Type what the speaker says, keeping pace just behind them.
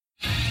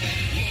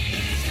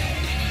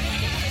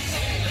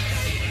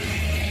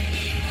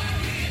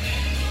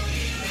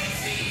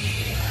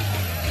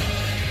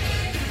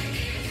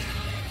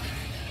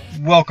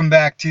Welcome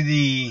back to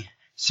the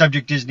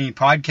Subject Disney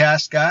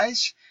podcast,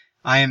 guys.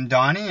 I am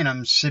Donnie, and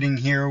I'm sitting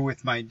here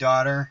with my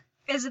daughter,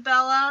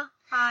 Isabella.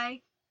 Hi.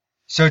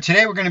 So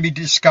today we're going to be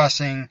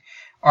discussing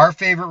our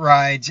favorite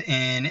rides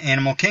in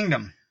Animal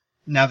Kingdom.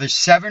 Now, there's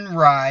 7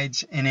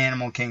 rides in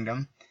Animal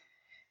Kingdom.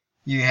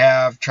 You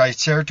have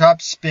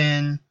Triceratops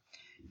Spin,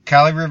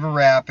 Kali River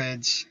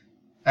Rapids,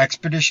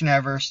 Expedition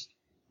Everest,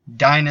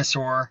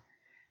 Dinosaur,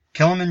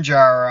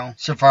 Kilimanjaro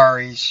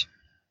Safaris,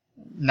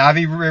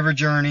 Navi River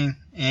Journey,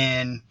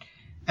 and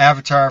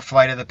Avatar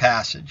Flight of the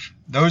Passage.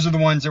 Those are the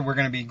ones that we're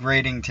going to be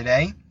grading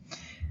today.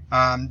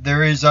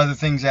 There is other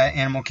things at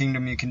Animal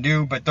Kingdom you can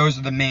do, but those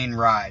are the main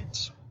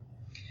rides.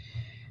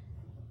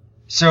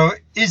 So,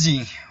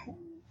 Izzy,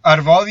 out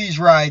of all these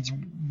rides,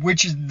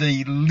 which is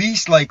the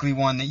least likely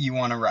one that you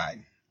want to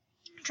ride?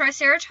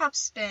 Triceratops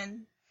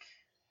Spin.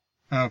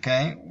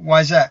 Okay,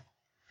 why is that?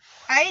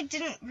 I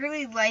didn't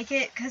really like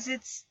it because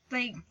it's,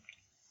 like,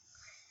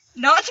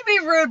 not to be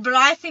rude, but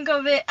I think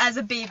of it as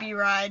a baby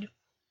ride.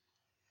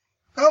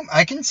 Oh,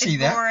 I can see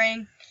that. It's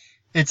boring.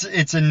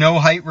 It's a no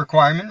height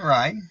requirement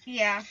ride.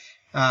 Yeah.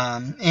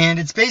 And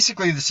it's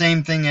basically the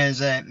same thing as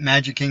at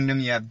Magic Kingdom.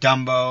 You have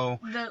Dumbo,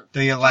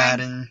 the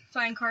Aladdin.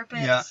 Flying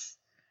carpets. Yeah.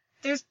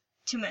 There's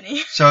too many.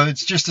 So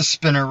it's just a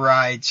spinner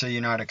ride, so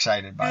you're not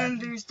excited by it.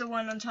 And there's the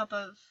one on top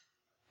of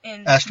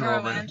Astro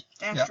Orbiter.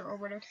 The Astro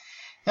Orbiter.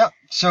 Yep.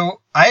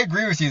 So I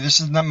agree with you. This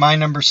is my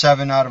number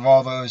 7 out of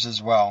all those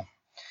as well.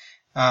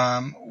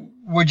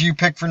 Would you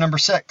pick for number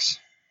 6?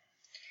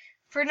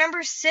 For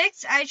number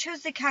 6, I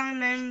chose the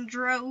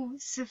Kilimanjaro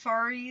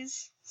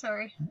Safaris.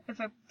 Sorry if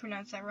I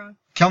pronounced that wrong.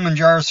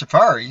 Kilimanjaro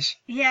Safaris?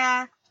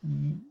 Yeah.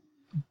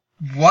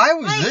 Why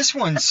was this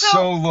one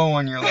so low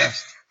on your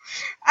list?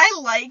 I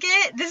like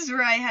it. This is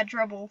where I had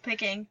trouble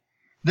picking.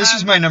 This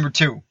was my number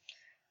 2.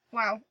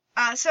 Wow.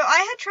 So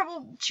I had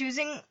trouble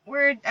choosing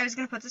where I was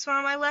going to put this one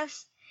on my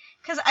list.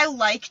 Because I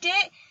liked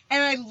it,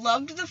 and I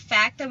loved the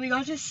fact that we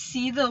got to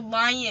see the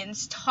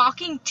lions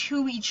talking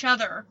to each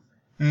other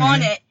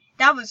on it.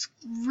 That was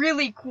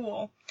really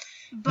cool.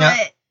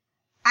 But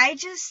I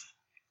just,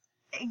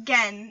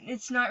 again,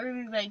 it's not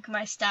really like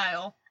my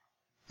style.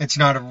 It's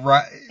not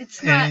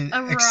It's not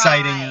an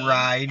exciting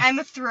ride. I'm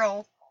a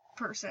thrill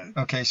person.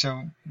 Okay,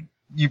 so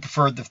you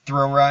prefer the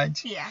thrill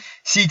rides? Yeah.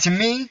 See, to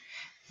me,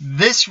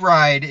 this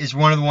ride is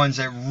one of the ones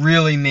that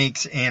really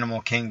makes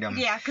Animal Kingdom.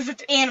 Yeah, because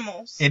it's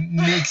animals. It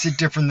makes it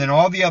different than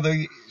all the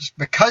others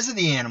because of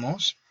the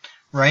animals,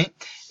 right?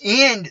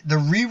 And the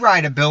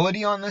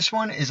re-rideability on this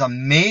one is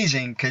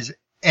amazing because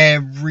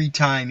every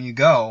time you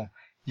go,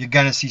 you're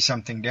going to see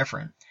something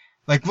different.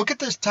 Like, look at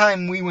this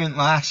time we went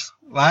last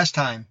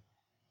time.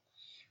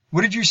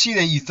 What did you see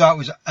that you thought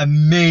was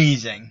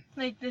amazing?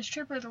 Like this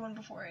trip or the one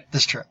before it?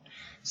 This trip.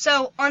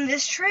 So, on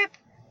this trip,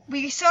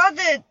 we saw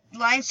the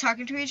lions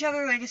talking to each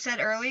other, like I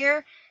said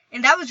earlier,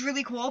 and that was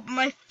really cool. But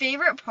my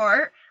favorite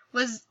part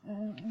was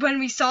when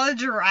we saw the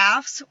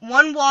giraffes.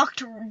 One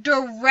walked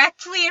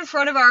directly in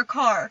front of our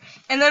car,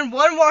 and then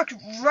one walked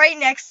right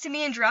next to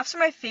me, and giraffes are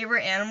my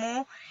favorite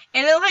animal.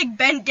 And it, like,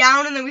 bent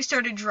down, and then we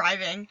started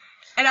driving.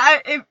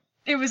 And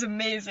it was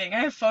amazing.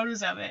 I have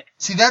photos of it.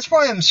 See, that's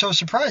why I'm so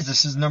surprised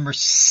this is number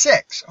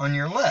 6 on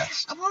your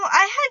list. Well,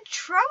 I had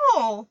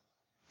trouble.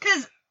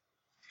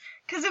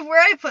 Because of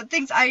where I put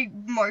things, I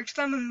marked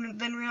them and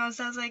then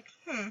realized I was like,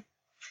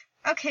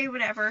 okay,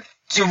 whatever.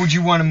 So would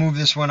you want to move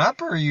this one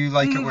up, or you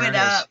like it where it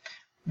is?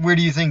 Where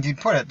do you think you'd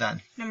put it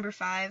then? Number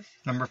 5.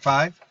 Number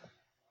 5?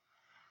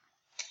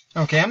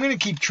 Okay, I'm going to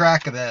keep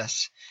track of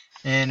this,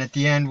 and at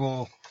the end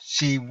we'll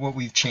see what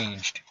we've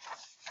changed.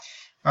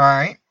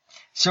 Alright,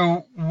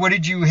 so what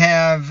did you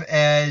have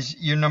as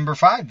your number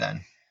 5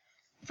 then?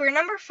 For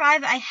number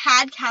 5, I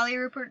had Kali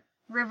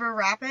River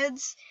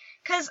Rapids,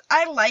 because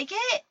I like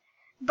it.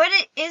 But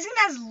it isn't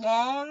as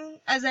long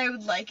as I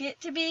would like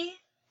it to be.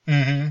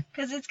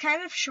 Because it's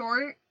kind of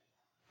short,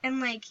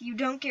 and, like, you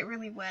don't get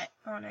really wet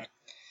on it.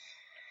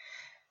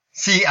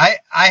 See, I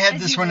had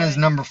this one as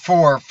number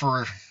 4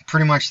 for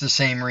pretty much the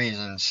same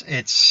reasons.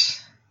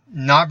 It's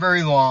not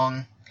very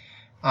long,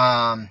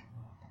 and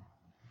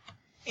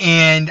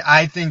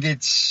I think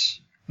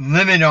it's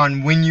limited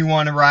on when you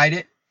want to ride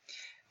it,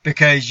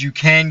 because you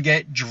can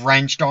get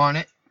drenched on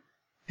it.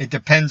 It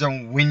depends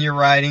on when you're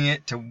riding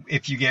it,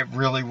 if you get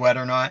really wet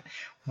or not.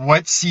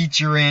 What seat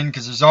you're in,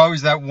 because there's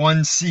always that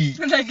one seat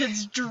that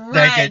gets drenched.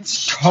 That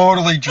gets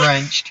totally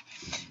drenched.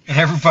 And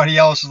everybody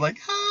else is like,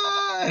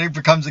 and it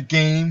becomes a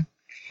game.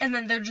 And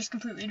then they're just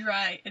completely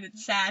dry, and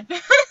it's sad.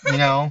 You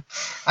know?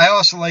 I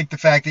also like the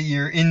fact that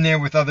you're in there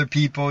with other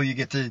people. You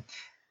get to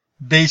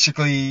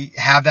basically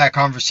have that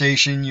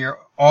conversation. You're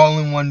all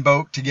in one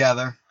boat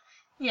together.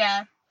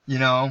 Yeah. You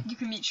know? You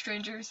can meet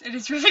strangers. It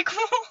is really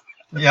cool.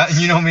 Yeah,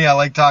 you know me, I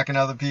like talking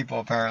to other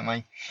people,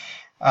 apparently.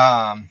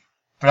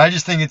 But I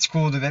just think it's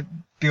cool to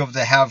be able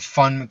to have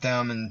fun with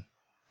them and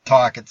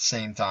talk at the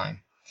same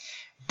time.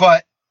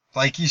 But,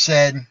 like you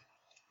said,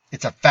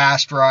 it's a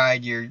fast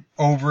ride. You're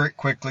over it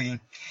quickly.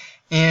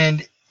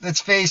 And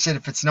let's face it,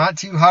 if it's not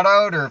too hot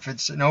out or if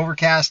it's an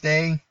overcast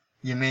day,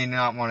 you may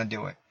not want to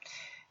do it.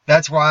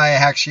 That's why I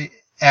actually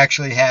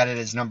actually had it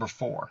as number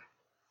 4.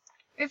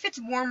 If it's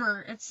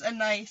warmer, it's a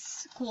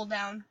nice cool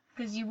down,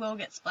 because you will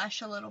get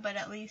splashed a little bit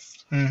at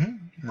least.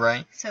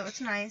 Right. So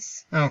it's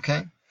nice.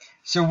 Okay.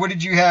 So what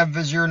did you have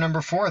as your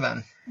number 4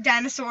 then?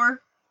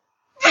 Dinosaur.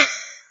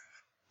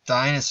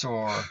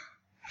 Dinosaur.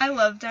 I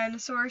love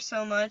Dinosaur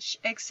so much,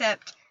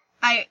 except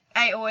I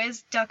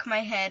always duck my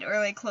head or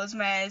like close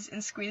my eyes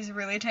and squeeze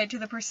really tight to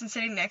the person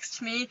sitting next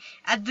to me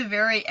at the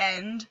very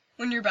end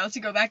when you're about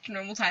to go back to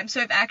normal time.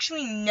 So I've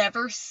actually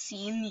never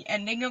seen the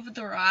ending of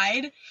the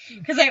ride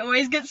because I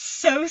always get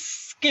so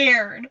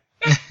scared.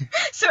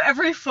 So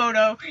every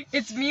photo,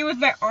 it's me with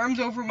my arms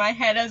over my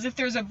head as if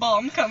there's a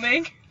bomb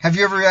coming. Have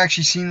you ever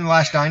actually seen The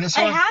Last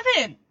Dinosaur? I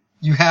haven't.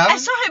 You haven't? I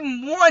saw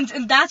it once,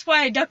 and that's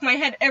why I duck my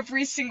head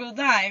every single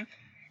time.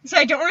 So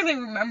I don't really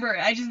remember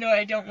it. I just know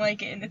I don't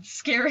like it, and it's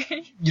scary.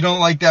 You don't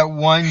like that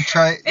one It's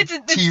T-Rex?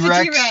 the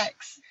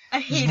T-Rex. I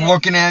hate it.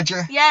 Looking at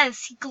you?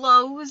 Yes, he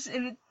glows,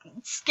 and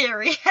it's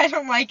scary. I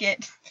don't like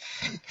it.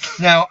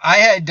 Now, I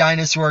had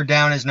Dinosaur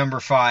down as number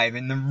 5,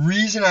 and the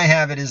reason I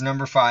have it as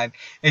number 5,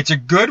 it's a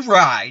good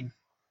ride,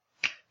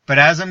 but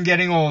as I'm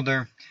getting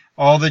older,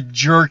 all the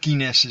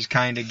jerkiness is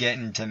kind of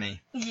getting to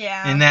me.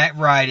 Yeah. And that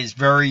ride is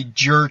very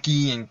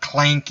jerky and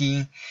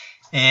clanky,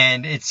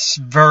 and it's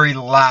very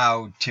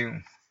loud, too.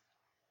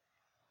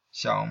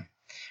 So,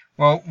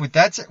 well, with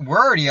that said, we're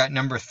already at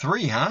number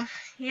 3, huh?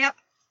 Yep.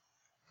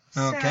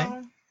 Okay.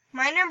 So,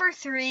 my number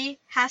 3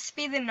 has to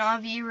be the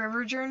Na'vi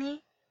River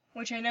Journey,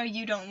 which I know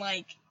you don't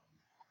like.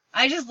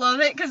 I just love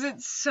it because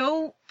it's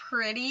so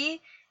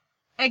pretty.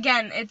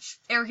 Again, it's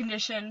air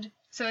conditioned,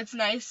 so it's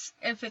nice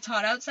if it's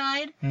hot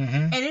outside.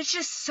 And it's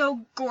just so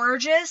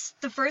gorgeous.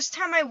 The first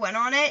time I went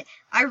on it,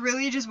 I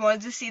really just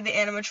wanted to see the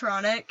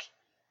animatronic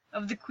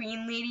of the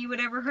Queen Lady,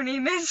 whatever her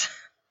name is.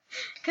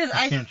 Because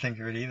I can't think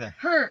of it either.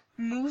 Her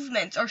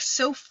movements are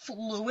so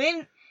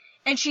fluent,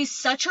 and she's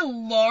such a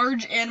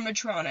large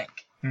animatronic.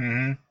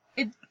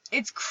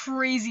 It's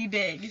crazy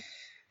big,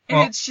 and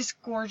well, it's just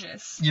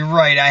gorgeous. You're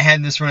right. I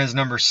had this one as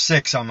number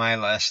 6 on my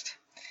list.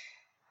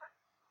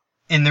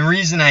 And the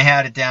reason I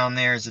had it down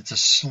there is it's a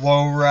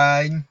slow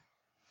ride.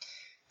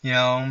 You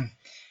know,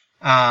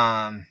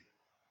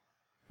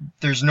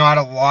 there's not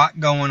a lot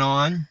going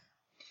on.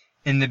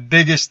 And the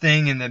biggest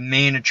thing and the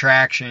main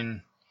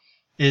attraction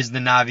is the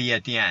Na'vi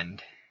at the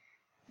end.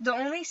 The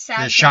only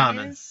sad the shaman.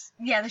 thing is...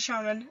 Yeah, the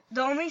shaman.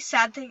 The only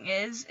sad thing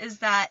is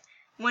that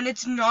when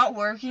it's not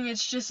working,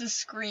 it's just a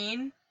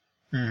screen.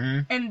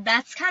 And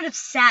that's kind of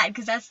sad,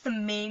 because that's the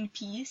main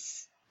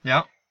piece.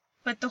 Yep.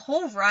 But the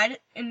whole ride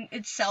in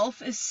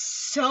itself is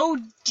so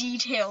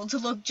detailed to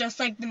look just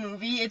like the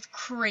movie. It's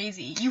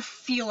crazy. You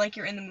feel like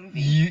you're in the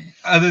movie.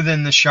 Other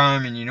than the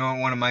shaman, you know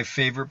what one of my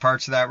favorite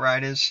parts of that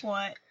ride is?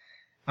 What?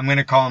 I'm going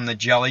to call them the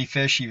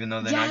jellyfish, even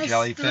though they're not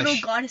jellyfish. The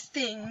little goddess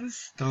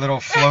things. The little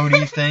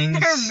floaty things.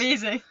 They're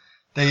amazing.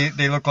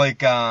 They look like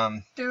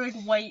they're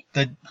like white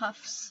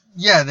puffs.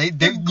 Yeah, they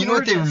you know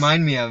what they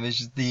remind me of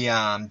is the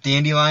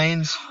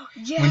dandelions.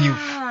 Yeah. When you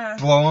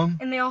blow them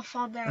and they all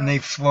fall down and they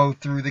flow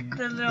through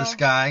the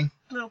sky.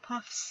 Little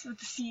puffs with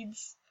the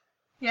seeds.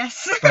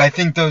 Yes. But I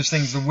think those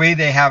things, the way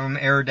they have them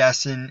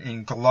iridescent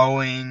and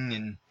glowing,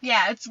 and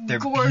they're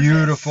gorgeous.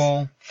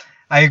 Beautiful.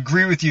 I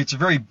agree with you. It's a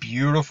very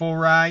beautiful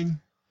ride.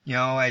 You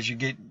know, as you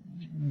get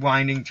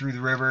winding through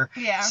the river,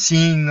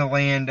 seeing the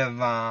land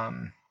of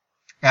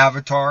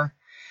Avatar.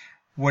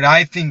 What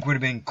I think would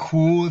have been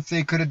cool if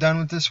they could have done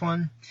with this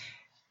one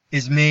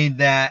is made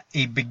that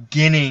a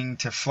beginning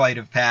to Flight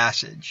of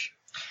Passage.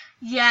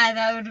 Yeah,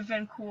 that would have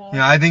been cool. You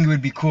know, I think it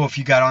would be cool if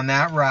you got on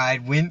that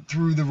ride, went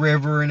through the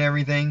river and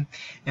everything,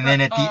 and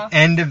then at the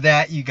end of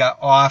that you got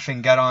off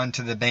and got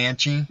onto the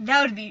Banshee.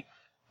 That would be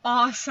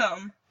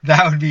awesome.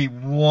 That would be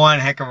one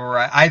heck of a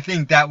ride. I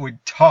think that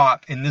would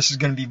top, and this is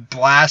going to be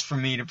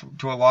blasphemy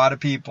to a lot of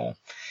people,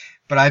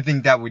 but I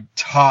think that would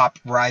top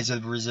Rise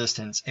of the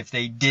Resistance if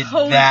they did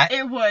that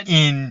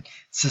in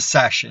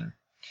succession.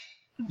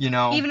 You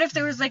know, even if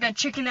there was like a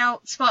chicken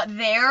out spot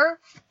there,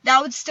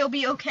 that would still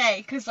be okay,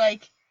 because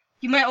like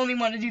you might only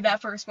want to do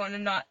that first one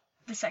and not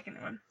the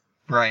second one.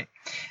 Right.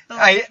 But,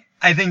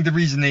 I think the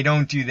reason they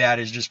don't do that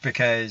is just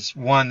because,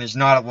 one, there's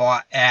not a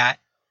lot at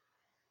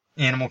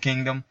Animal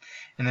Kingdom,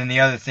 and then the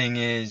other thing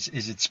is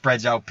it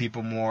spreads out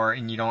people more,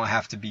 and you don't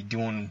have to be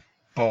doing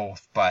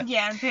both. But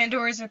yeah, and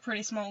Pandora's a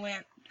pretty small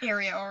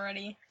area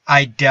already.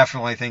 I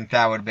definitely think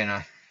that would have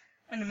been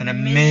an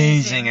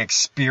amazing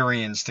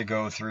experience to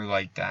go through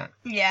like that.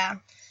 Yeah.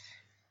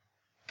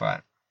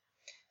 But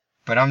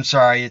I'm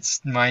sorry,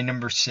 it's my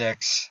number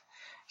 6.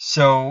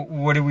 So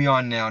what are we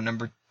on now?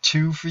 Number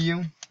 2 for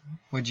you?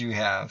 What'd you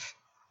have?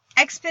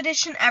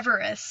 Expedition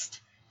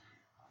Everest.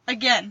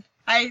 Again,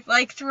 I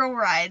like thrill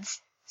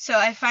rides, so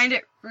I find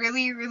it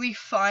really, really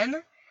fun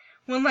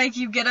when like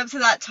you get up to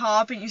that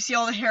top and you see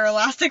all the hair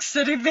elastics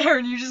sitting there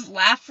and you just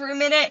laugh for a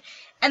minute,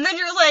 and then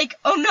you're like,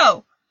 oh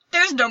no,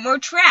 there's no more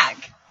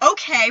track.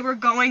 Okay, we're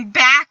going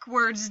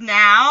backwards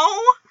now.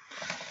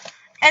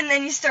 And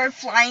then you start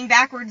flying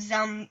backwards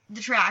down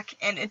the track,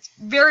 and it's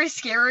very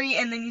scary,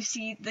 and then you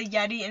see the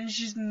Yeti, and it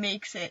just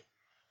makes it.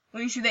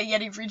 When you see that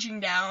Yeti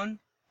reaching down,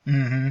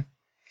 Mm-hmm.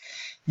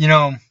 You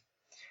know,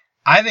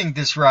 I think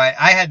this ride,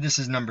 I had this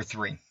as number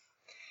 3.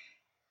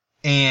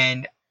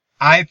 And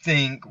I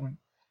think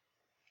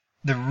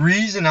the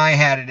reason I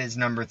had it as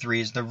number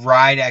 3 is the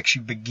ride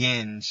actually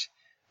begins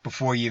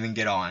before you even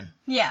get on.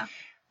 Yeah.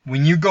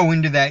 When you go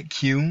into that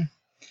queue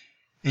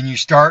and you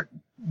start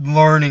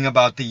learning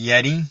about the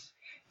Yeti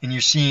and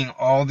you're seeing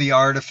all the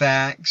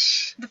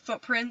artifacts. The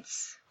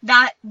footprints.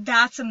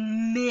 That's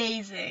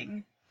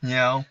amazing. You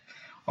know,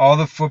 all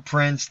the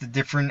footprints, the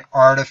different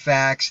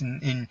artifacts,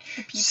 and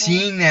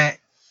seeing that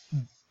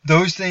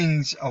those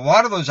things, a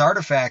lot of those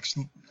artifacts,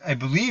 I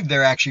believe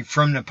they're actually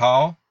from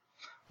Nepal,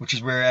 which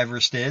is where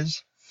Everest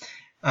is.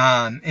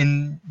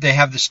 And they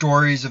have the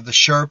stories of the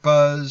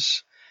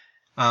Sherpas,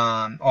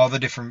 all the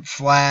different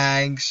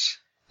flags,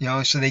 you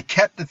know, so they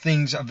kept the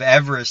things of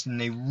Everest and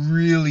they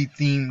really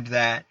themed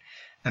that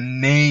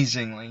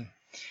amazingly.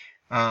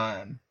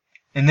 And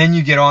then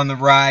you get on the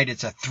ride,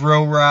 it's a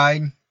thrill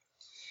ride.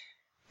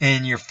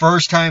 And your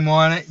first time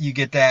on it, you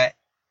get that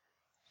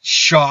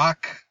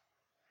shock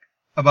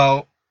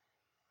about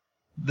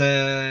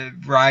the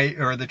ride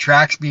or the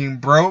tracks being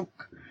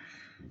broke.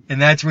 And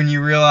that's when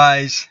you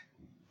realize,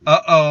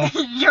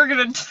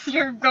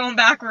 You're going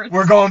backwards.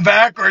 We're going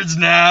backwards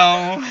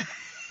now.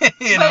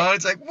 You know,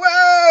 it's like,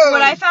 whoa!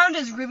 What I found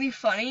is really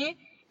funny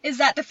is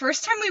that the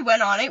first time we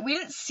went on it, we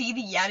didn't see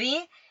the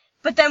Yeti.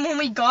 But then when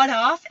we got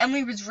off,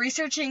 Emily was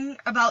researching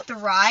about the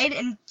ride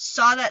and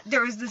saw that there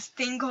was this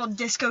thing called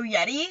Disco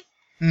Yeti.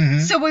 Mm-hmm.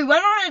 So we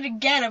went on it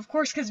again, of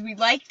course, because we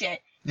liked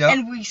it. Yep.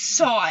 And we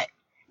saw it.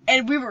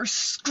 And we were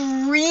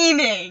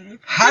screaming.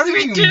 How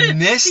did you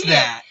miss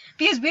that?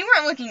 Because we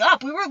weren't looking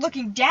up. We were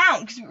looking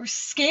down because we were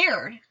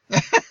scared.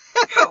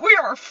 We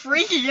were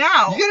freaking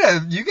out.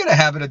 You get a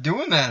habit of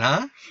doing that,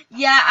 huh?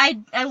 Yeah,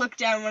 I look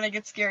down when I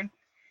get scared.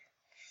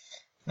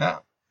 Yeah.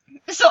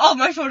 So all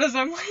my photos,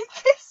 I'm like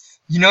this.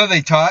 You know,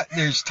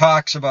 there's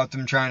talks about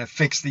them trying to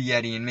fix the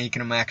Yeti and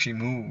making him actually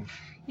move.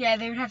 Yeah,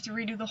 they would have to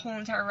redo the whole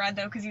entire ride,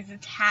 though, because he's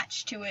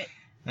attached to it.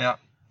 Yeah,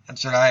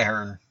 that's what I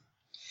heard.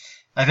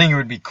 I think it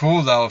would be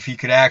cool, though, if he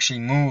could actually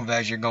move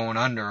as you're going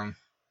under him.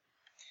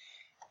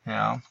 You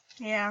know?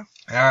 Yeah.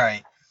 All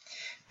right.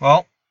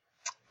 Well,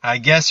 I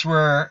guess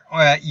we're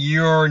at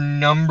your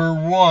number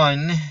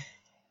 1.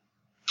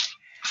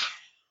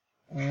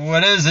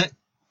 What is it?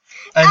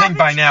 I think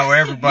by now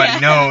everybody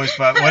knows,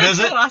 but what is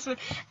it? The last one.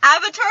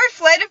 Avatar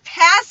Flight of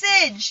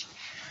Passage.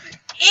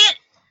 It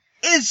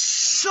is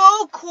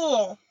so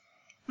cool.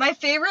 My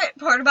favorite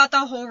part about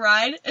the whole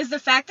ride is the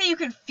fact that you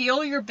can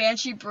feel your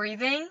Banshee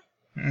breathing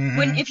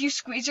if you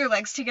squeeze your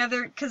legs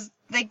together. Because,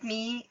 like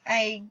me,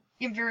 I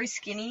am very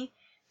skinny,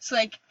 so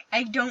like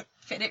I don't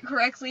fit it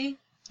correctly.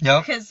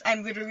 Yep. Because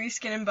I'm literally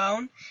skin and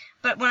bone.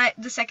 But when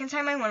the second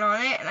time I went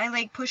on it and I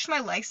like pushed my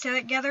legs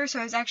together, so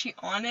I was actually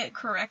on it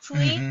correctly.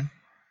 Mm-hmm.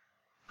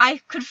 I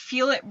could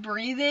feel it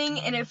breathing,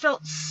 and it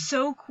felt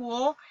so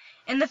cool.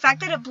 And the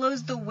fact that it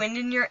blows the wind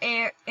in your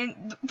air,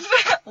 and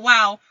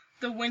wow,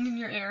 the wind in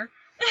your ear,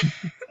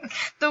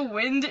 the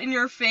wind in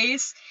your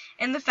face,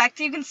 and the fact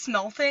that you can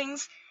smell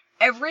things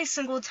every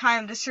single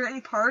time. The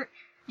certain part,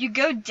 you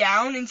go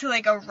down into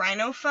like a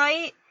rhino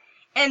fight,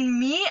 and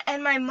me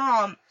and my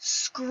mom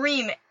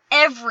scream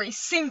every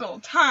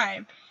single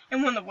time.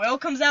 And when the whale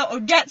comes out,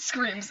 Odette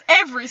screams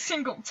every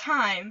single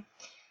time.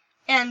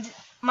 And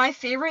my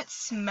favorite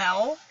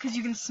smell, because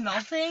you can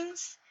smell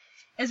things,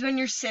 is when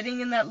you're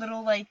sitting in that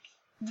little, like,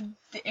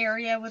 the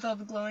area with all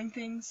the glowing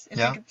things. It's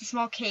like a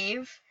small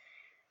cave.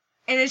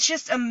 And it's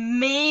just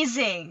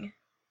amazing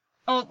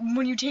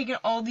when you take in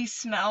all these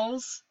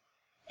smells.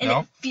 And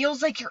it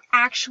feels like you're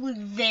actually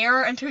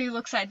there until you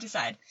look side to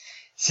side.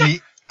 See,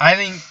 I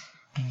think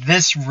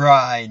this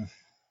ride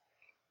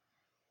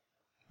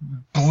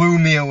blew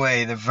me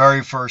away the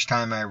very first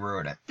time I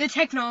rode it. The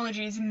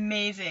technology is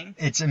amazing.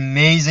 It's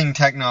amazing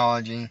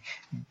technology.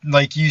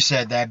 Like you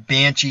said, that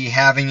Banshee,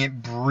 having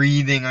it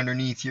breathing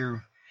underneath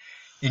you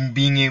and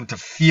being able to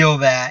feel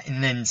that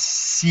and then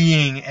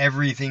seeing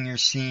everything you're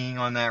seeing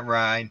on that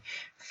ride,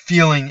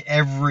 feeling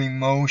every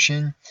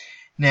motion.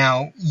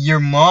 Now, your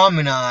mom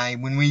and I,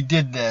 when we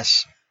did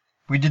this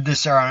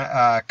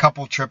a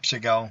couple trips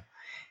ago,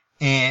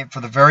 and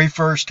for the very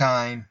first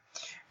time,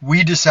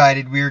 we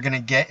decided we were going to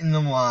get in the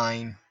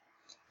line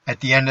at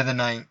the end of the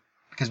night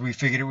because we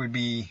figured it would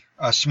be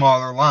a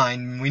smaller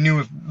line. We knew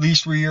if at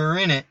least we were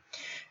in it,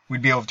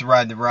 we'd be able to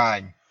ride the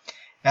ride.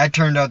 That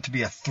turned out to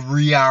be a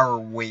 3-hour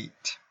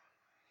wait.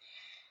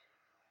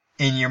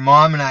 And your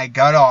mom and I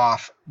got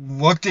off,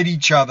 looked at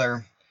each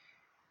other,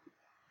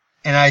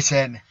 and I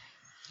said,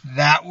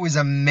 "That was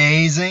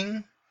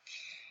amazing.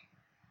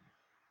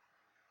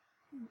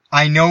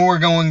 I know we're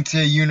going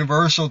to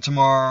Universal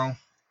tomorrow,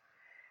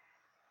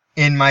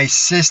 and my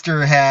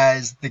sister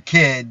has the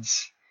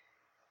kids,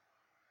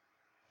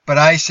 but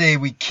I say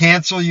we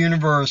cancel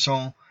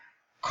Universal,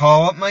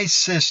 call up my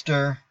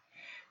sister,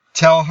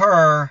 tell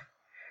her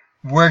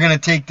we're going to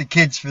take the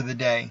kids for the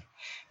day."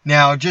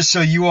 Now, just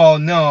so you all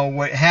know,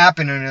 what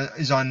happened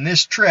is on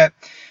this trip,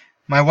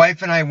 my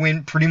wife and I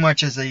went pretty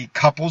much as a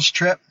couples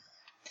trip.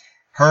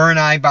 her and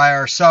I by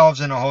ourselves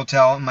in a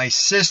hotel, and my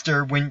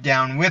sister went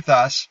down with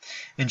us,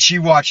 and she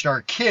watched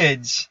our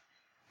kids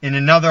in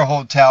another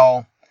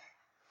hotel,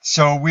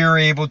 so we were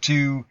able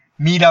to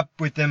meet up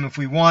with them if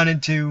we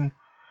wanted to,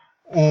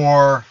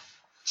 or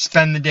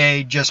spend the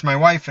day just my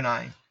wife and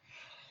I.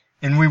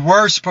 And we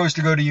were supposed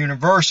to go to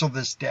Universal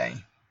this day,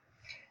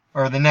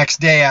 or the next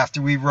day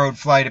after we rode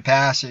Flight of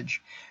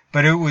Passage.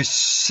 But it was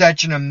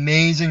such an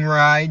amazing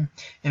ride,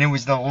 and it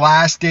was the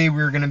last day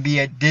we were going to be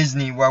at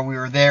Disney while we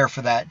were there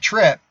for that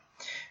trip.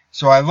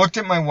 So I looked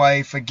at my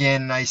wife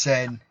again and I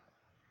said,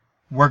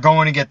 we're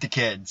going to get the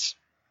kids.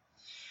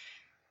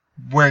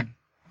 We're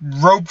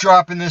rope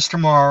dropping this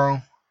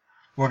tomorrow.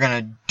 We're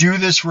going to do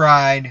this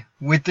ride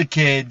with the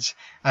kids.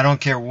 I don't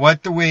care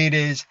what the wait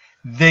is.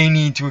 They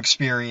need to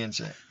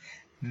experience it.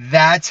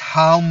 That's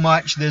how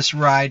much this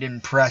ride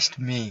impressed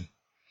me.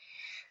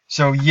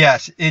 So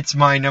yes, it's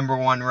my number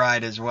one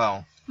ride as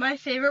well. My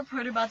favorite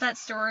part about that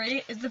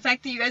story is the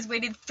fact that you guys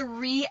waited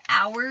 3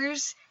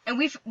 hours and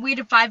we've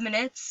waited 5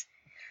 minutes.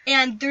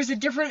 And there's a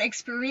different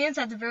experience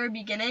at the very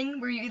beginning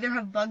where you either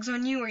have bugs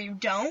on you or you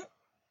don't.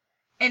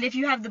 And if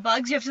you have the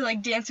bugs, you have to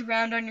like dance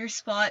around on your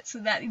spot so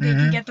that they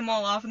can get them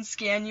all off and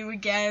scan you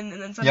again.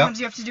 And then sometimes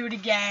you have to do it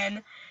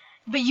again.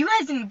 But you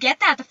guys didn't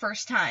get that the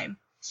first time.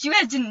 So you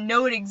guys didn't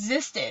know it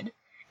existed.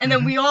 And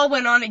then we all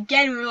went on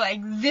again. We were like,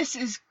 this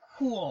is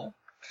cool.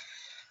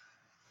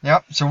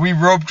 Yep, so we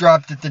rope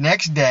dropped it the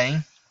next day.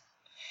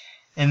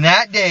 And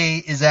that day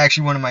is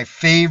actually one of my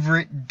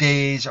favorite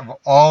days of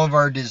all of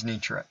our Disney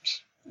trips.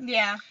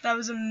 Yeah, that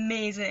was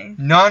amazing.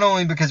 Not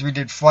only because we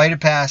did Flight of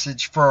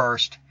Passage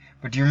first,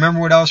 but do you remember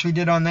what else we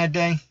did on that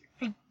day?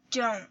 I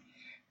don't.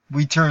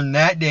 We turned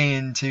that day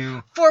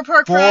into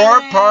 4-Park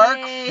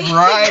Friday.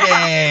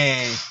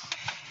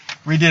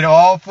 We did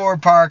all 4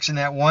 parks in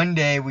that one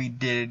day. We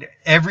did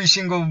every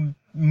single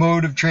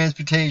mode of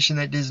transportation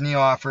that Disney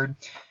offered.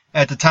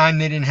 At the time,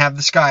 they didn't have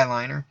the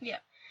Skyliner. Yeah.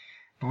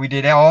 But we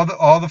did all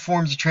the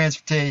forms of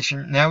transportation.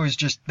 And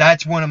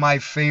that's one of my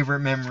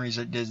favorite memories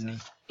at Disney.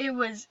 It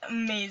was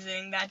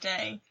amazing that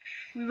day.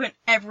 We went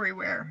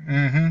everywhere.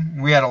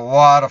 We had a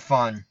lot of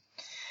fun.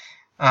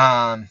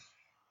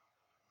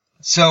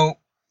 So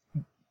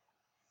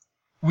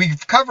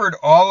we've covered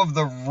all of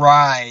the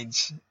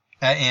rides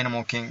at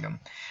Animal Kingdom.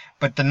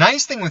 But the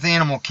nice thing with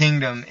Animal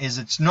Kingdom is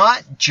it's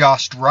not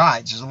just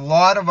rides. There's a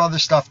lot of other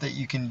stuff that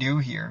you can do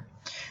here.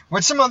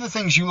 What's some other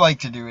things you like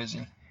to do,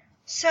 Izzy?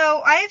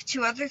 So I have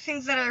 2 other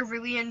things that I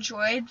really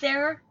enjoyed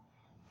there.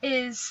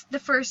 Is the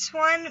first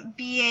one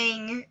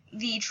being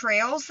the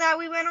trails that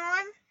we went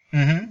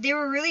on. They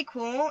were really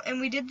cool, and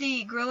we did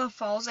the Gorilla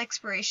Falls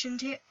exploration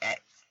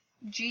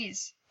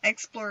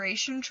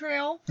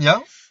trail. Yeah.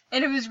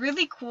 And it was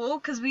really cool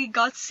because we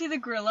got to see the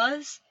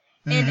gorillas,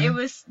 and it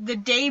was the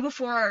day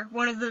before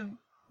one of the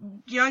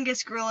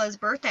youngest gorilla's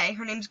birthday.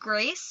 Her name's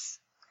Grace.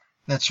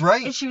 That's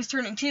right. And she was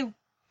turning 2.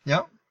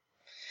 Yep.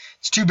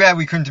 It's too bad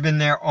we couldn't have been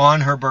there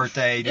on her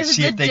birthday to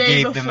see if they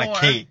gave them a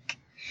cake.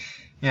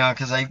 You know,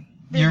 because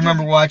you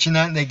remember watching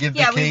that? And they give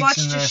the cakes. Yeah, we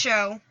watched a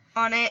show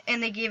on it,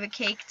 and they gave a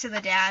cake to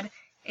the dad,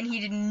 and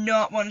he did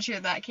not want to share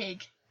that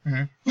cake.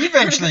 He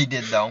eventually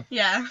did, though.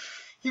 Yeah.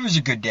 He was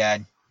a good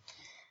dad.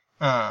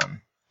 I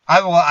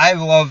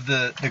love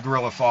the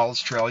Gorilla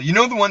Falls Trail. You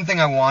know the one thing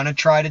I want to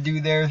try to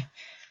do there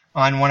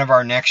on one of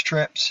our next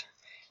trips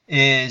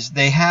is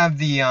they have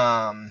the,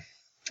 I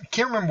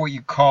can't remember what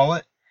you call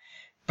it,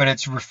 but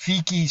it's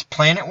Rafiki's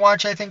Planet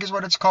Watch, I think is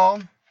what it's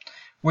called,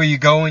 where you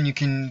go and you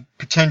can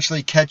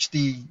potentially catch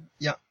the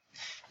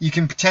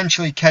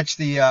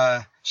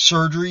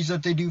surgeries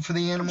that they do for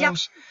the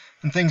animals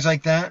and things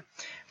like that.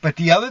 But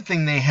the other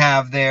thing they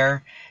have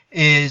there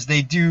is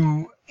they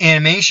do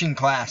animation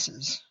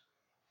classes.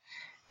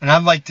 And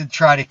I'd like to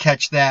try to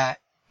catch that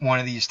one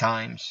of these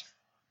times.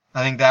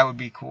 I think that would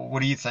be cool.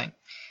 What do you think?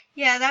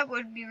 Yeah, that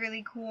would be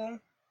really cool.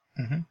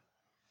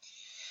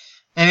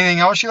 Anything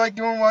else you like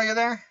doing while you're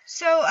there?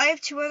 So I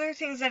have 2 other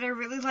things that I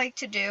really like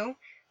to do.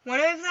 One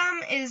of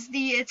them is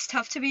the It's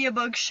Tough to Be a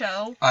Bug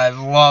show. I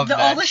love that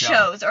All the show.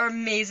 shows are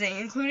amazing,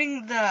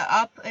 including the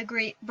Up, A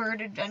Great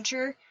Bird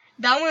Adventure.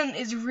 That one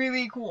is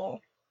really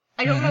cool.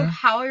 I don't know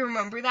how I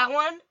remember that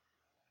one,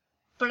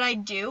 but I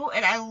do,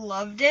 and I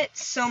loved it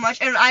so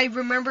much. And I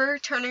remember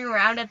turning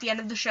around at the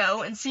end of the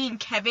show and seeing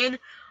Kevin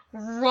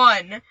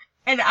run,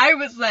 and I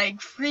was like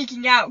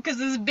freaking out because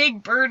this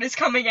big bird is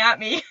coming at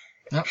me.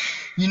 Yep.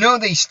 You know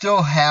they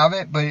still have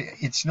it, but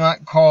it's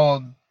not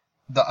called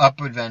the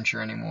Up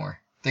Adventure anymore.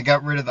 They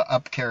got rid of the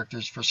Up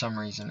characters for some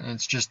reason. And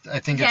it's just, I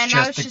think it's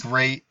just the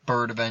Great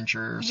Bird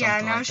Adventure or something like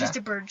that. Yeah, now it's just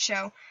a bird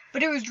show.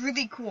 But it was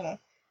really cool.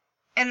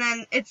 And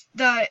then it's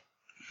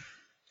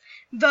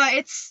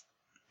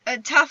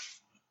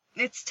tough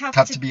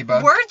to be a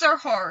bug. Words are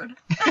hard.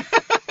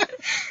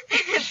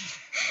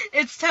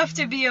 It's Tough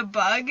to Be a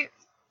Bug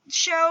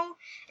show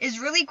is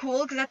really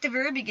cool because at the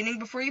very beginning,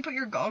 before you put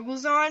your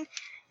goggles on,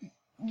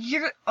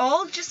 you're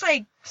all just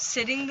like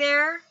sitting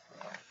there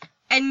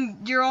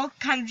and you're all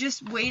kind of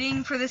just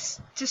waiting for this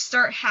to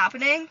start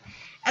happening.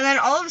 And then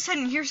all of a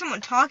sudden you hear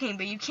someone talking,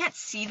 but you can't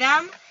see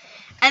them.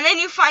 And then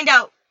you find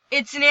out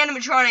it's an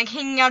animatronic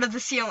hanging out of the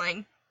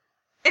ceiling.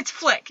 It's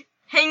Flick,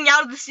 hanging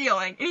out of the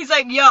ceiling. And he's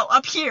like, yo,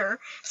 up here.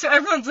 So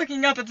everyone's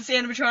looking up at this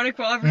animatronic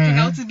while everything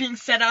else is being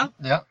set up.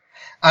 Yep.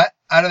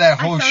 Out of that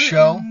whole I found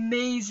show, it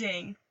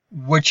amazing.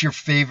 What's your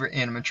favorite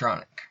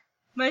animatronic?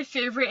 My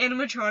favorite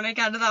animatronic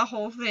out of that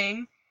whole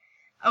thing?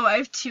 Oh, I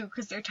have 2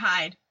 because they're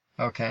tied.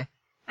 Okay.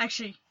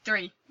 Actually,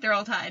 3. They're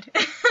all tied.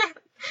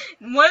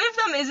 One of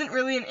them isn't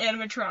really an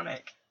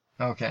animatronic.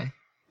 Okay.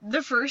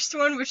 The first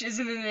one, which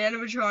isn't an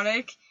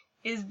animatronic,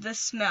 is the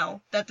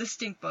smell that the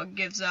stink bug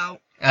gives out.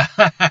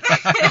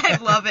 I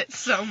love it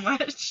so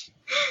much.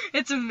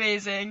 It's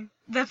amazing.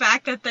 The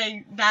fact that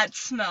that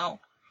smell.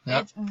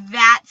 Yep. It's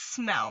that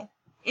smell.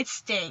 It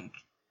stank.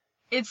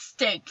 It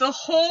stank. The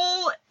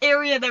whole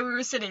area that we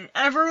were sitting,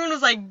 everyone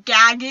was like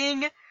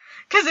gagging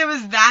because it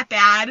was that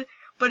bad,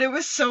 but it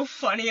was so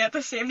funny at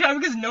the same time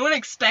because no one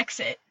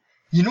expects it.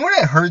 You know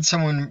what I heard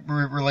someone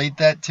relate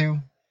that to?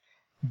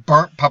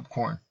 Burnt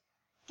popcorn.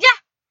 Yeah,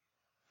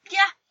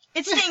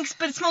 it stinks,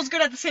 but it smells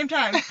good at the same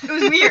time. It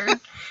was weird.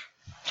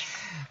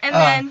 And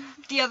then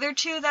the other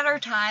 2 that are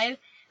tied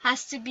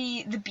has to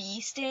be the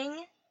bee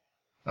sting.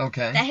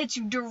 Okay. That hits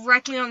you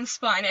directly on the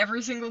spine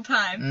every single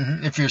time.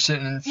 Mm-hmm. If you're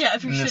sitting in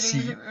if you're the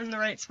sitting seat. in the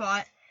right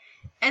spot.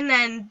 And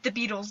then the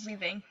beetles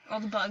leaving. All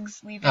the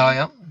bugs leaving. Oh,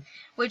 yeah.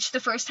 Which the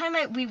first time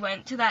we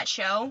went to that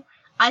show,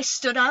 I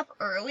stood up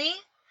early,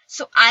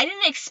 so I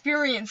didn't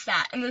experience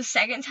that. And the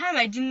second time,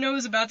 I didn't know it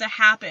was about to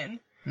happen.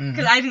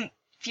 Because I didn't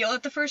feel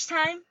it the first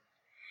time.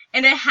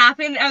 And it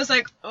happened, I was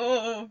like,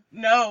 oh,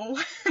 no.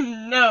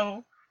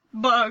 No.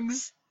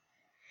 Bugs.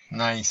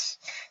 Nice.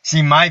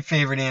 See, my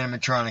favorite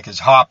animatronic is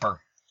Hopper.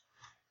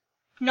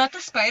 Not the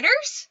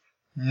spiders?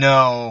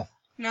 No.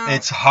 No.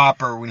 It's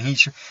Hopper.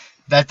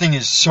 That thing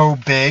is so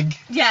big.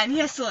 Yeah, and he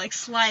has to, like,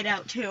 slide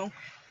out, too.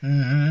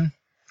 Mm-hmm.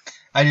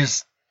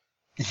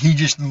 He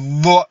just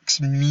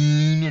looks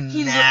mean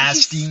and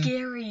nasty. He's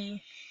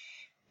scary.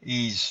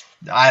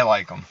 I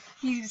like him.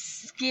 He's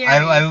scary.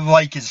 I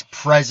like his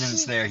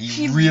presence there.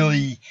 He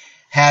really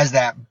has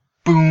that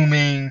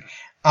booming,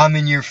 I'm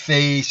in your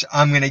face,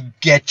 I'm gonna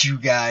get you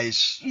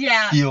guys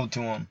feel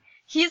to him.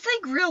 He's,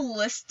 like,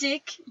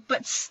 realistic,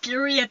 but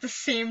scary at the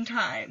same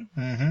time.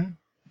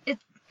 Mm-hmm.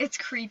 It's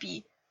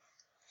creepy.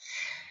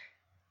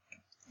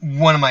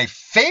 One of my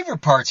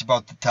favorite parts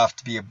about the Tough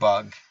to Be a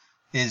Bug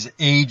is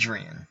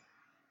Adrian.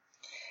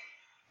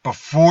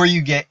 Before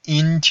you get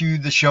into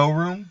the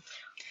showroom,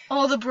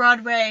 all the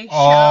Broadway shows.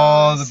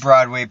 All the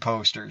Broadway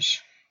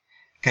posters.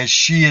 Because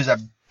she is a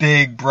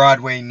big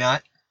Broadway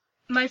nut.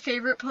 My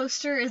favorite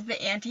poster is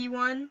the Auntie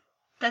one.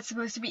 That's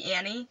supposed to be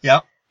Annie.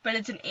 Yep. But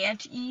it's an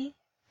Auntie.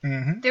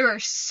 Mm-hmm. There are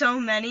so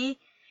many.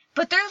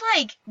 But they're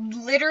like,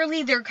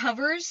 literally their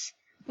covers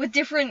with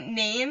different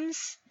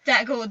names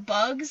that go with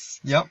bugs.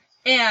 Yep.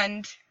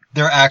 And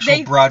they're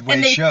actual Broadway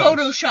and they shows.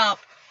 Photoshop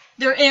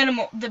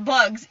the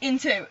bugs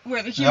into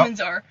where the humans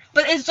are.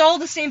 But it's all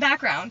the same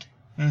background.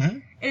 Mm-hmm.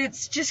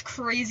 It's just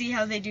crazy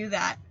how they do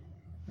that.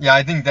 Yeah,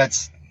 I think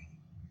it's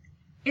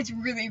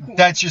really cool.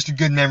 That's just a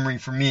good memory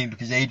for me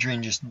because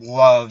Adrian just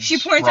loves She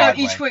points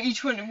Broadway. out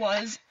each one it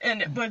was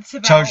and what it's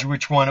about. Tells you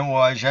which one it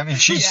was. I mean,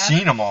 she's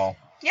seen them all.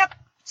 Yep.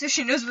 So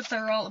she knows what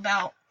they're all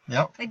about.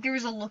 Yep. Like there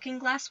was a Looking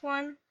Glass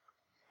one,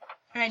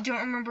 and I don't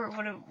remember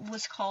what it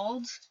was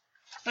called,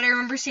 but I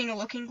remember seeing a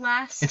Looking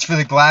Glass. It's for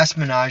the Glass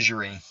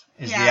Menagerie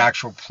is the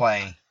actual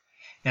play,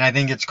 and I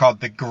think it's called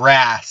the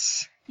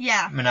Grass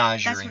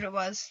Menagerie. That's what it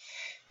was.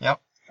 Yep.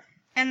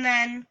 And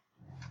then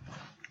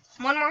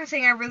one more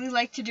thing I really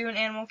like to do in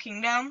Animal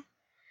Kingdom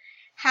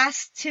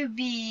has to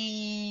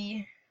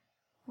be,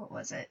 what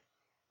was it?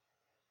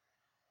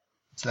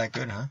 It's that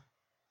good, huh?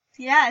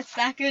 Yeah, it's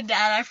that good,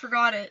 Dad. I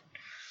forgot it.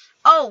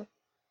 Oh,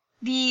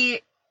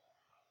 Is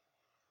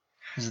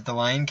it the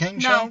Lion King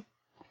show? No.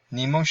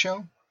 Nemo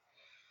show?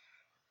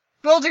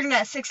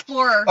 Wilderness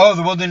Explorer. Oh,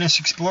 the Wilderness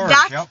Explorer.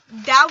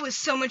 That was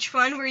so much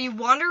fun where you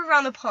wander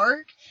around the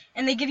park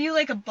and they give you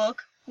like a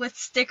book with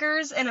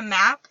stickers and a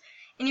map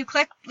and you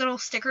collect little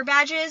sticker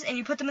badges and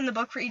you put them in the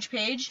book for each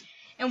page.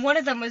 And one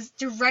of them was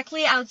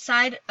directly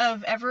outside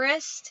of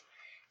Everest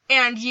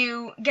and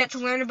you get to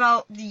learn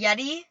about the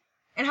Yeti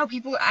and how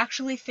people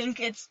actually think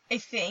it's a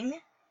thing.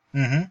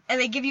 Mm-hmm. And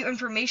they give you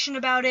information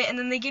about it, and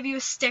then they give you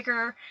a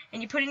sticker,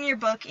 and you put it in your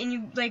book, and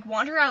you, like,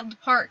 wander out the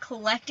park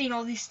collecting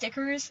all these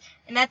stickers,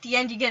 and at the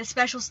end you get a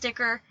special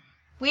sticker.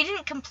 We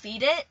didn't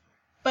complete it,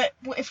 but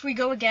if we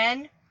go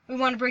again, we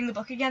want to bring the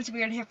book again so we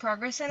already have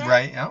progress in it.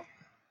 Right, yeah.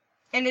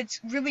 And it's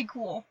really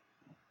cool.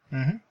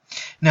 Mm-hmm.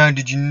 Now,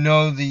 did you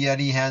know the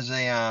Yeti has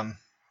a,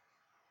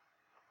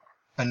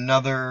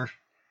 another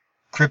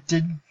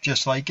cryptid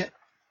just like it?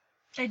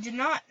 I did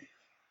not.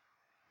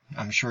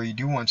 I'm sure you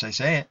do once I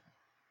say it.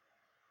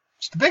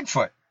 It's the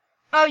Bigfoot.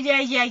 Oh,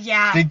 yeah.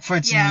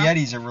 Bigfoots and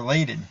Yetis are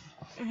related.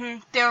 Mm-hmm.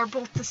 They are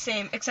both the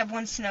same, except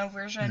one snow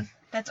version.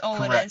 That's all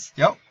Correct. it is.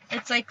 Yep.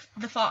 It's like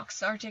the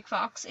fox, the Arctic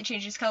fox. It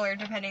changes color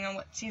depending on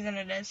what season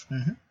it is.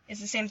 Mm-hmm. It's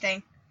the same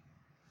thing.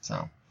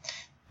 So,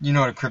 you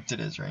know what a cryptid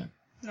is, right?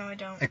 No, I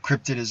don't. A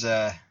cryptid is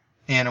a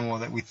animal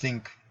that we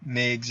think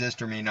may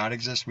exist or may not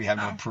exist, we have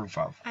no Oh. proof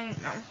of. I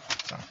don't know.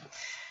 So.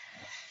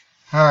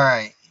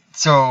 Alright,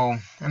 so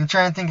I'm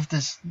trying to think if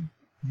this...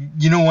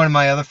 You know one of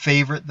my other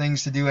favorite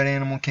things to do at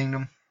Animal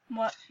Kingdom?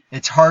 What?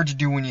 It's hard to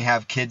do when you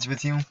have kids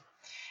with you,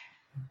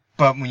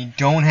 but when you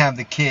don't have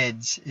the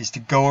kids, is to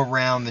go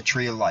around the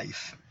Tree of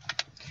Life.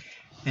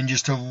 And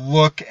just to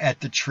look at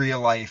the Tree of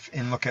Life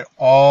and look at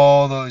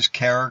all those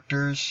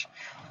characters,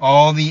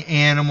 all the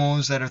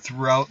animals that are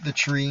throughout the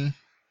tree,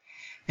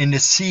 and to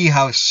see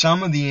how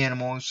some of the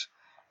animals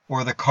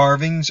or the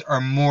carvings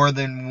are more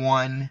than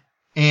one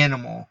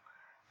animal,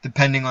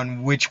 depending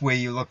on which way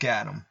you look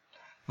at them.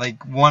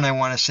 Like one, I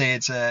want to say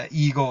it's an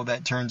eagle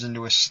that turns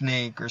into a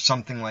snake or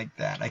something like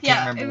that. I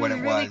can't remember what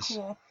it really was.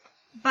 Cool.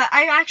 But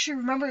I actually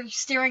remember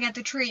staring at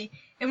the tree,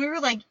 and we were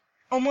like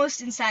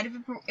almost inside of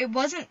it. It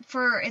wasn't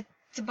for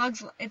it's a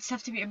bug's. It's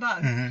tough to be a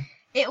bug. Mm-hmm.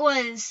 It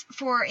was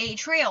for a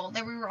trail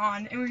that we were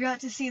on, and we got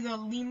to see the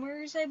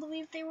lemurs. I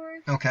believe they were.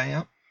 Okay,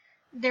 yeah.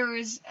 There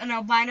was an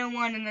albino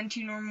one and then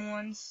 2 normal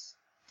ones.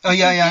 Oh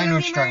yeah, They I know were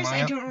what you're talking lemurs. about. I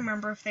Yeah. don't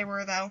remember if they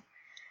were though,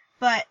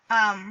 but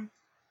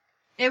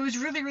it was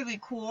really really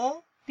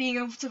cool being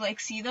able to like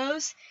see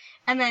those.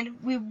 And then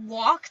we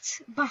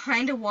walked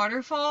behind a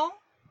waterfall,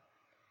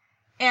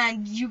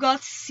 and you got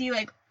to see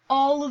like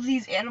all of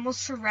these animals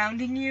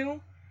surrounding you,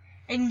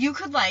 and you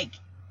could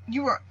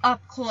you were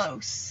up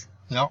close.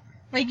 Yep.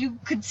 Like you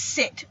could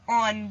sit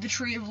on the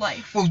Tree of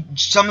Life. Well,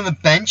 some of the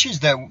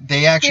benches that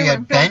they actually They were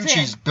had built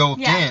benches in. built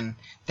Yeah. in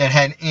that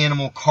had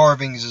animal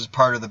carvings as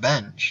part of the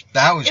bench.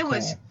 That was It cool.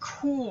 was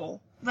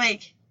cool.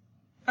 Like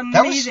That was-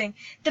 amazing.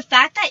 The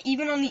fact that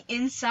even on the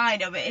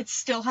inside of it, it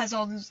still has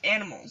all those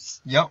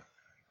animals. Yep.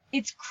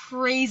 It's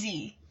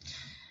crazy.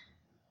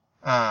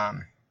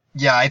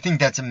 Yeah, I think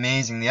that's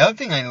amazing. The other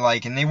thing I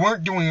like, and they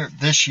weren't doing it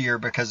this year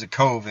because of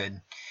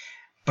COVID,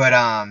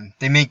 but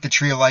they make the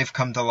Tree of Life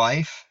come to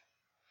life,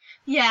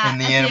 Yeah, And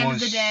the at the end of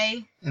animals- the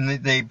day, and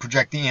they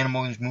project the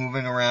animals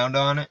moving around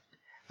on it.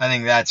 I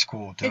think that's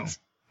cool too. it's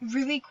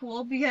really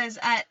cool because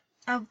at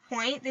a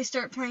point they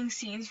start playing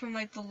scenes from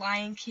like The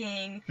Lion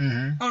King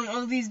Mm-hmm. on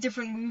all these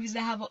different movies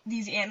that have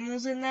these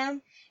animals in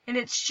them, and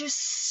it's just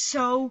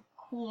so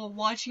cool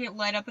watching it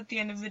light up at the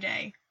end of the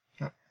day.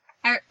 Yep.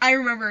 I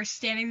remember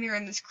standing there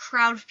in this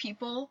crowd of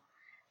people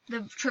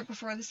the trip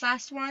before this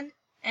last one,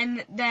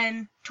 and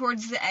then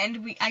towards the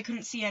end I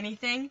couldn't see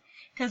anything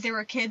because there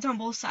were kids on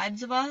both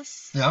sides of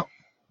us Yep.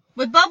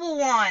 with bubble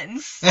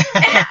wands.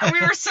 And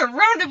we were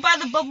surrounded by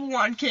the bubble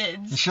wand You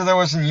kids. sure that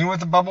wasn't you with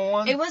the bubble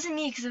one? It wasn't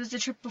me because it was the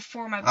trip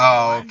before my bubble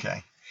Oh, wand.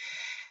 okay.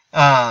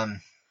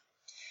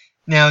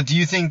 Now, do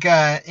you think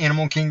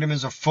Animal Kingdom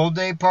is a full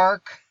day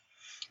park?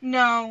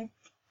 No.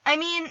 I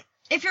mean,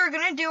 if you're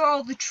gonna do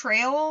all the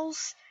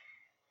trails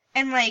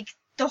and like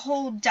the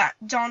whole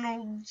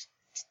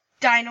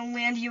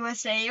Dinoland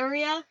USA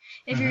area,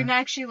 if you're Mhm. gonna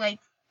actually like,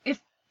 if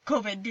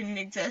COVID didn't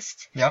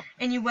exist, Yep.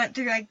 and you went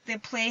through like the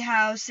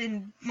playhouse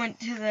and went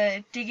to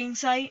the digging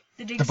site,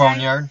 the dig The site,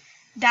 boneyard?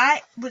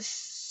 that was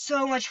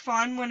so much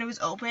fun when it was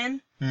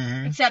open.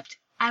 Mm-hmm. Except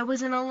I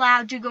wasn't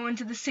allowed to go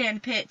into the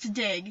sand pit to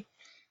dig.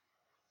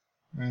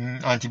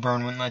 Mm-hmm. Auntie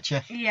Byrne wouldn't let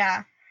you?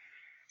 Yeah.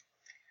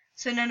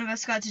 So none of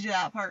us got to do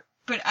that part.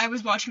 But I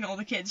was watching all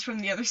the kids from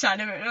the other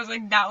side of it, and I was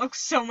like, that looks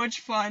so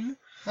much fun.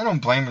 I don't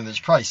blame her. There's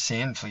probably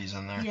sand fleas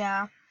in there.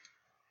 Yeah.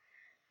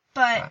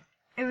 But Right.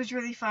 it was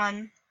really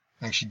fun.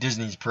 Actually,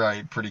 Disney's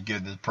probably pretty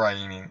good.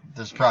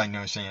 There's probably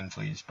no sand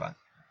fleas, but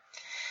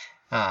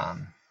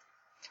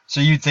so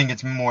you think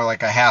it's more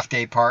like a half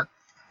day park?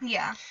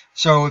 Yeah.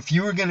 So if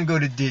you were going to go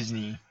to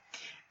Disney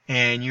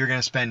and you're going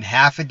to spend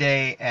half a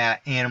day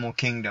at Animal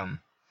Kingdom,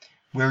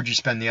 where would you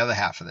spend the other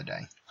half of the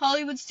day?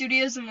 Hollywood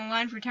Studios and the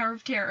line for Tower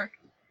of Terror.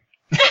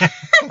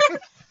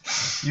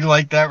 You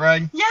like that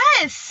ride?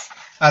 Yes!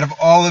 Out of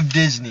all of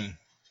Disney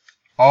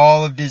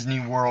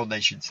World, I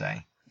should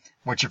say,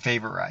 what's your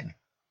favorite ride?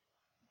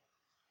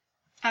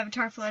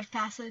 Avatar Flight of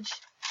Passage.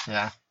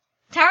 Yeah.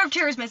 Tower of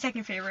Terror is my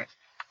second favorite.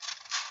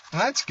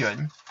 Well, that's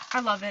good. I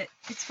love it.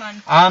 It's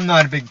fun. I'm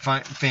not a big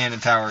fan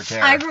of Tower of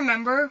Terror. I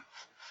remember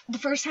the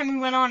first time we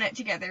went on it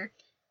together,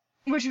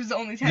 which was the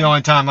only time. The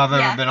only time I've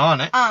ever Yeah. been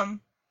on it.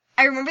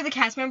 I remember the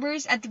cast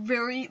members at the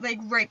very,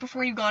 right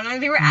before you got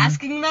on, they were Mm-hmm.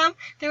 asking them,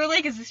 they were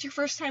like, is this your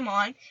first time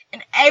on?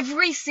 And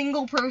every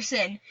single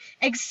person,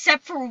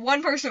 except for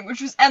one person,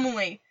 which was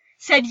Emily,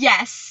 said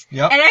yes.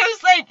 Yep. And I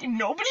was like,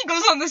 nobody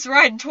goes on this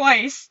ride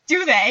twice,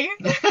 do they?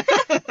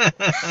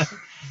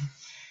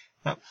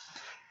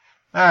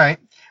 Alright.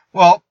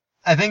 Well,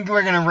 I think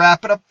we're going to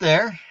wrap it up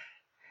there.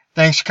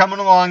 Thanks for coming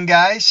along,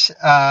 guys.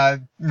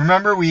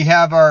 Remember, we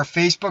have our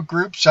Facebook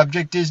group,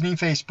 Subject Disney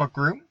Facebook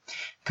group.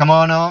 Come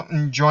on out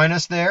and join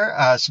us there.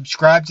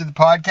 Subscribe to the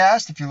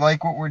podcast if you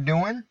like what we're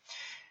doing.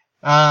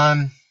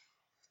 And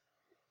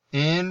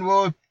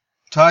we'll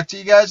talk to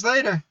you guys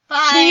later.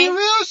 Bye. See you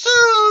real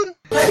soon.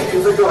 Thank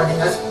you for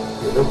joining us.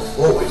 We look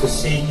forward to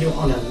seeing you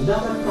on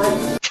another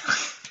night.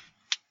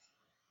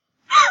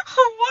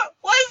 What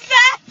was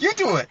that? You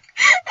do it.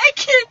 I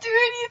can't do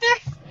it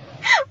either.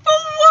 But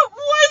what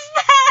was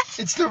that?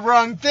 It's the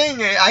wrong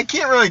thing. I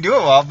can't really do it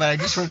well, but I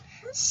just went...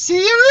 See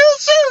you real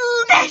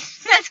soon.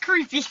 That's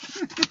creepy.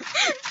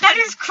 That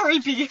is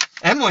creepy.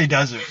 Emily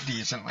does it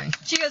decently.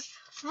 She goes,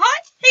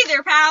 "What? Hey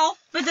there, pal."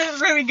 But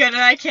that's really good,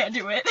 and I can't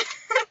do it.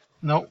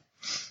 Nope.